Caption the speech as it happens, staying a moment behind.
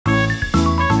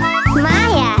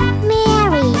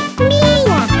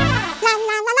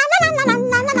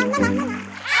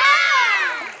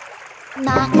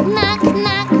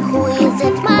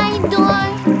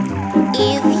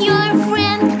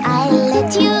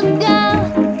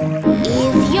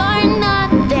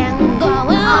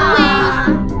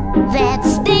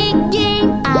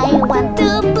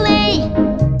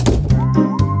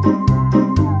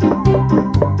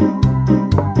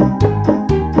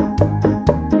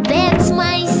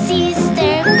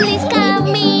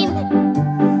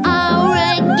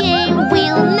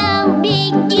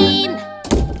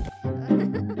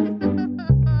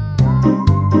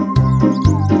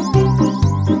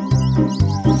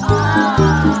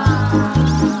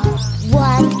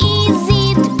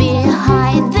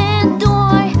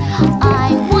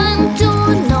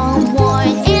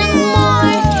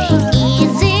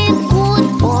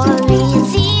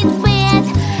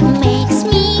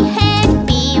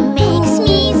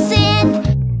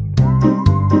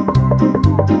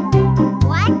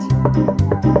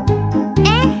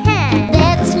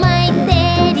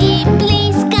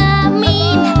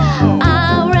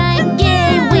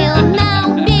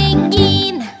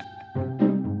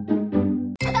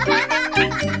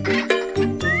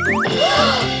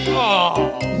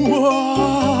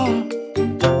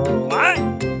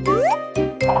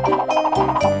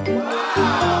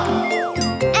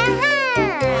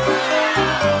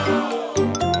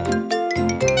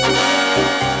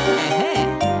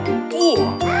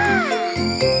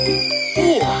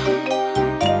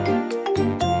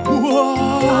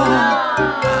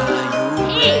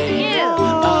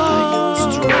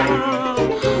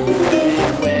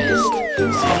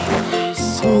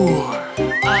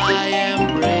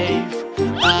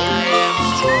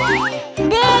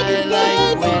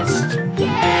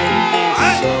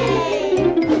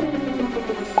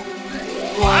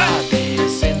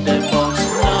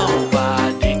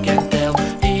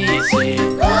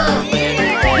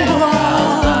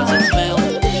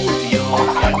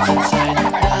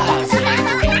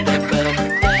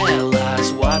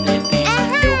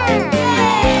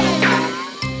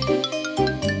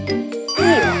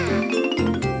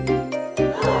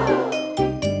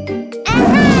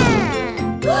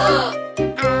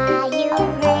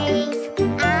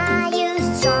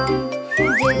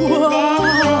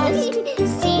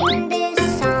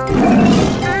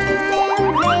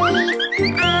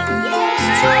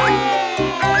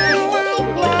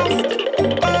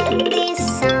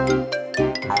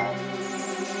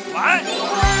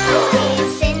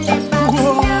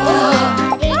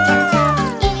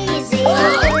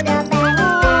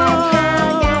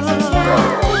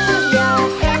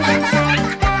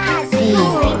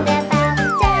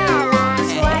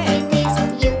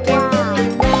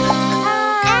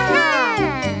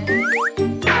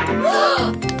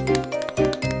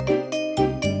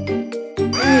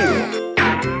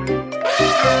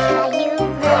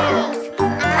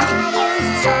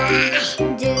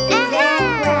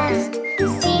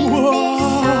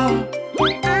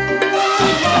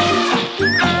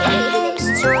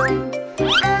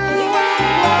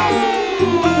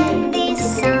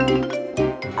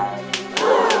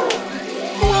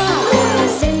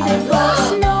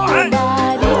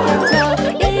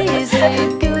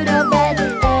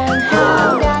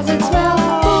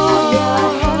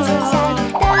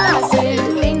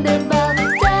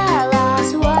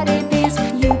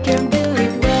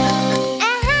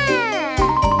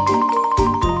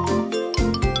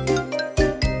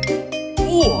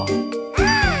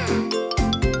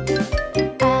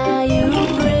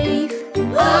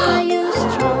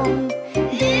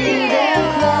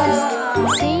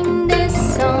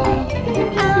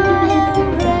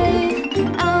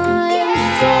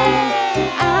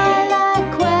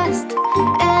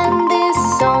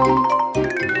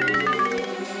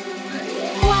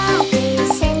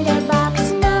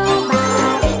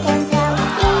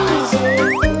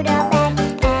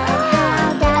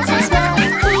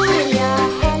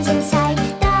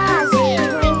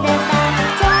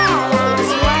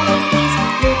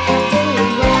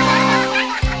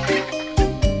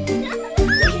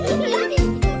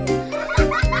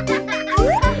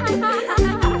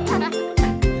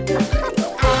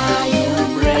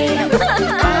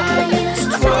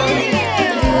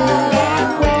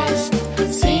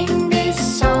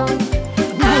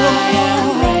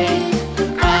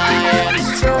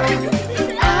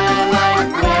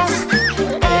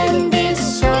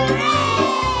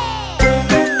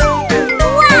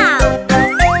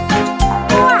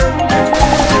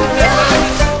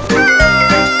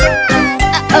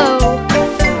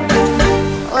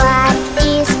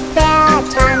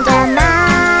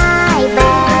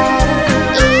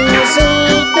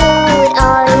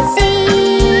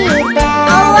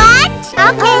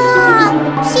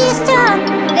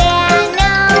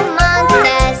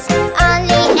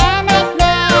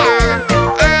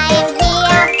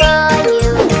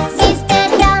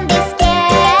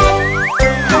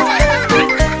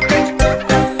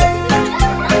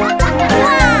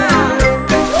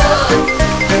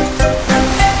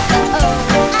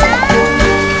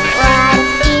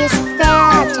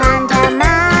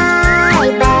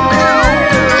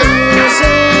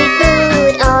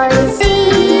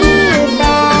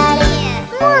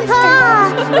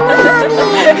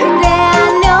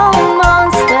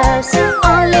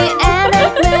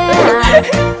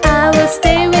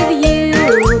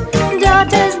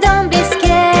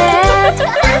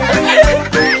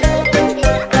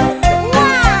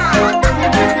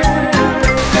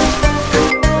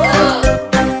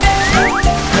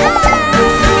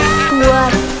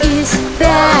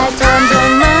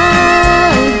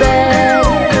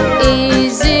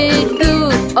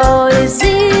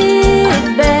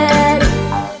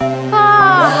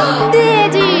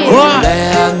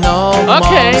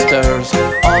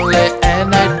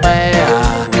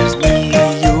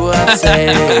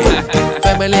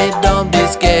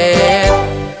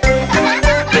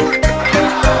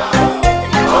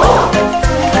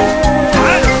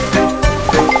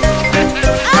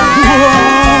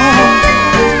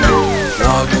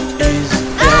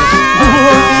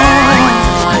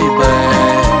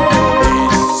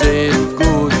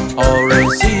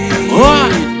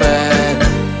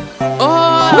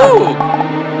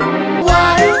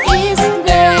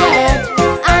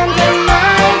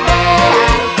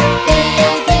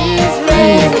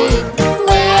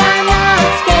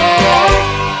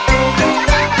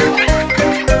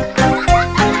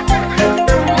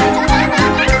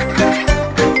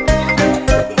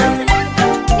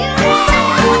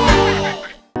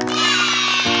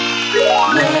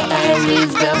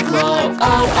is the floor?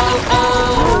 Oh, oh,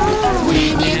 oh.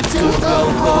 We need to go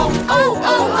home. Oh,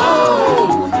 oh,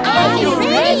 oh. Are you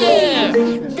ready?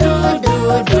 Do, do,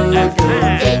 do, do.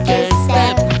 Take a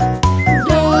step.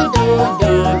 Do, do,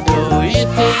 do, do. It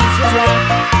takes step.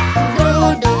 Do,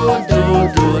 do, do,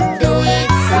 do. Do it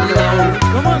slow.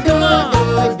 Come on, come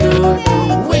on. Do, do, do.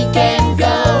 We can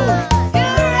go.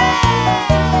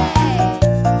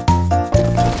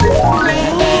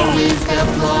 Where is the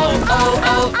floor?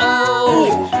 Oh, oh,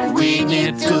 oh. We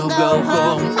need to go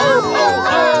home. Oh,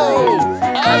 oh,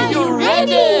 oh. Are you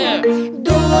ready?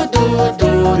 Do, do,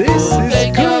 do, This do. is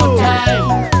Take your cool.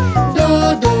 time. Do,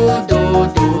 do, do,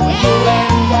 do. You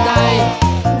and I.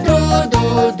 Do, do,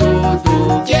 do, do.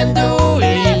 Can do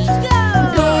it.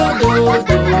 Do, do, do.